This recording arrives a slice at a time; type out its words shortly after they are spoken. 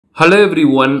Hello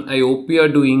everyone, I hope you are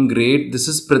doing great. This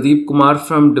is Pradeep Kumar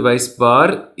from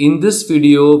DeviceBAR. In this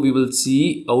video, we will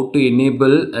see how to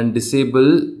enable and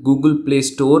disable Google Play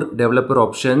Store developer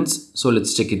options. So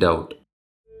let's check it out.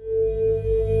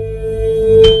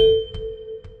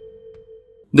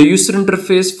 The user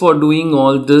interface for doing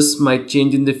all this might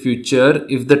change in the future.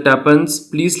 If that happens,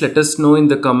 please let us know in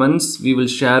the comments. We will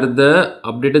share the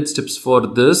updated steps for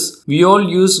this. We all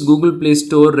use Google Play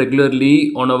Store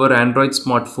regularly on our Android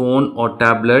smartphone or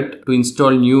tablet to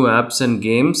install new apps and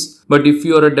games. But if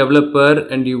you are a developer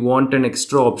and you want an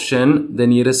extra option,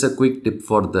 then here is a quick tip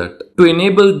for that. To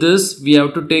enable this, we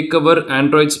have to take our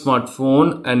Android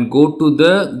smartphone and go to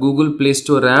the Google Play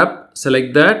Store app.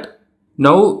 Select that.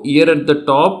 Now here at the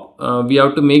top, we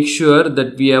have to make sure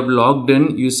that we have logged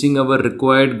in using our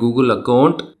required Google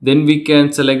account. Then we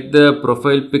can select the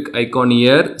profile pic icon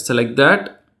here, select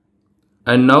that.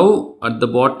 And now at the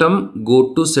bottom,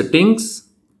 go to settings.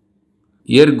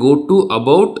 Here go to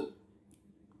about.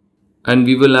 And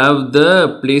we will have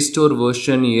the Play Store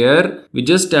version here. We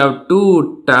just have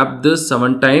to tap this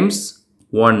 7 times.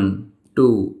 1,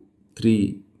 2,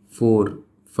 3, 4,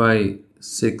 5,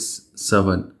 6,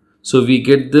 7. So we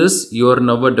get this, you are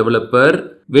now a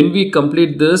developer. When we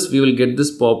complete this, we will get this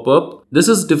pop-up. This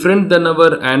is different than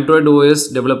our Android OS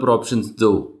developer options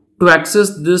though. To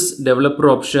access this developer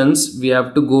options, we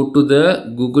have to go to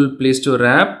the Google Play Store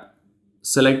app,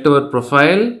 select our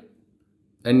profile,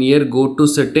 and here go to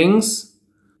settings.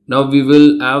 Now we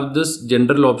will have this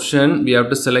general option. We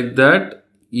have to select that.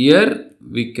 Here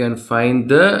we can find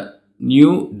the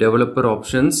new developer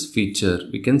options feature.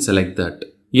 We can select that.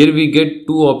 Here we get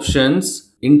two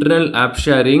options, internal app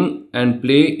sharing and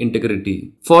play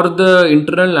integrity. For the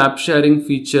internal app sharing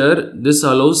feature, this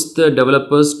allows the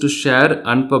developers to share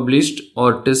unpublished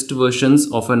or test versions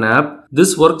of an app.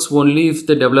 This works only if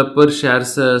the developer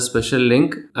shares a special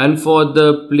link. And for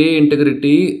the play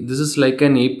integrity, this is like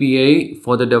an API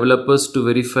for the developers to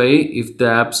verify if the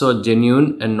apps are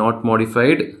genuine and not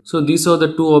modified. So these are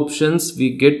the two options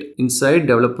we get inside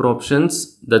developer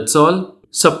options. That's all.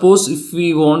 Suppose if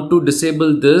we want to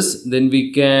disable this, then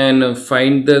we can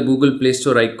find the Google Play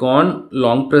Store icon,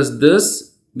 long press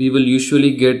this. We will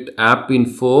usually get app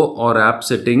info or app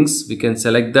settings. We can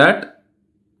select that.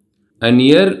 And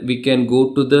here we can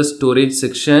go to the storage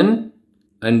section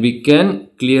and we can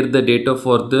clear the data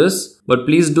for this. But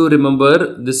please do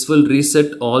remember, this will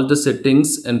reset all the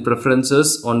settings and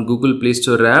preferences on Google Play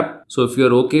Store app. So if you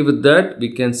are okay with that, we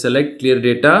can select clear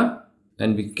data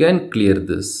and we can clear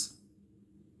this.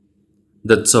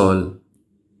 That's all.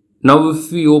 Now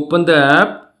if we open the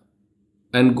app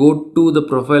and go to the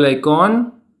profile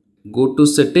icon, go to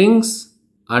settings,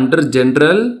 under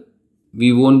general,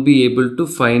 we won't be able to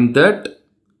find that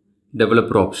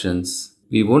developer options.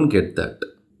 We won't get that.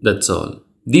 That's all.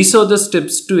 These are the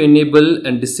steps to enable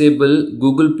and disable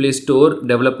Google Play Store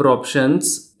developer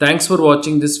options. Thanks for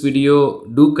watching this video.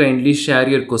 Do kindly share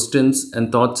your questions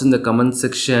and thoughts in the comment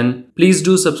section. Please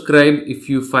do subscribe if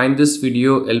you find this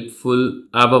video helpful.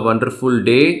 Have a wonderful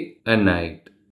day and night.